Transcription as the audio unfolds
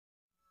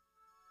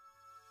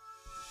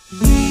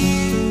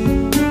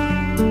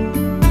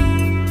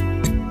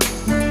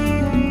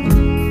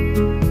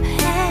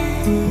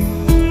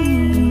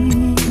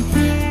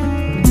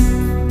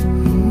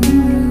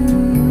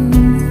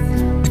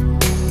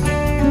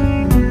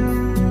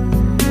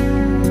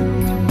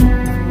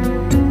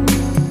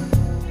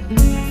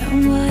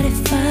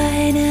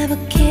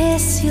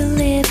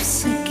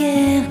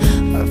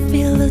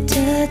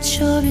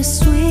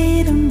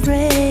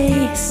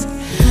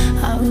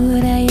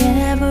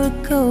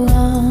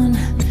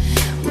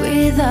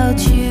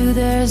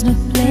there's no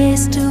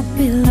place to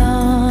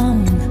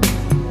belong.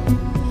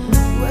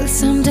 Well,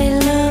 someday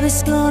love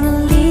is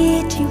gonna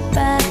lead you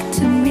back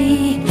to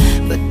me,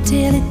 but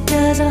till it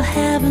does I'll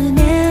have an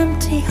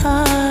empty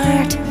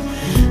heart.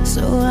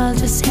 So I'll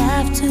just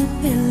have to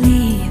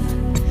believe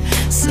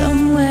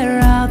somewhere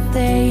out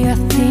there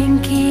you're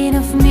thinking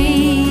of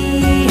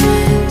me.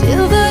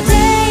 Till the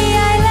day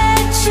I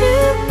let you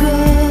go,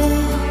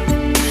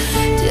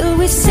 till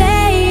we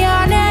say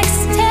our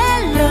next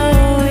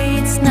hello,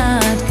 it's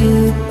not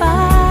goodbye.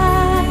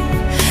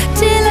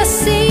 Till I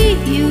see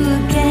you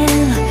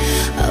again,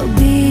 I'll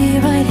be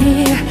right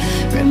here,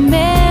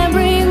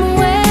 remembering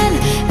when.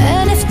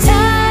 And if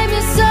time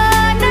is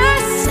on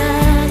our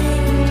side,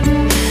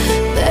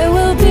 there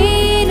will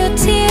be no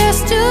tears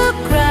to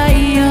cry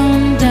on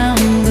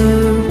down the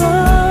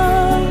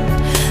road.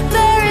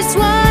 There is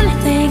one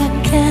thing I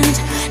can't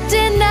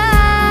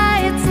deny,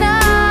 it's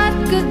not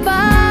goodbye.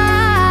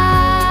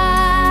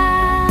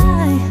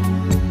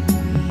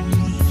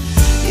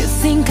 You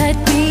think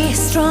I'd be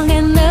strong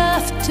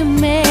enough to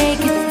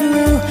make it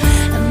through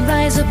and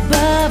rise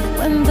above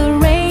when the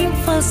rain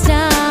falls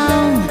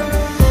down,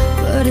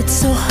 but it's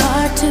so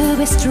hard to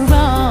be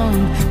strong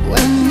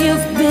when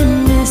you've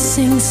been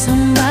missing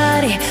someone.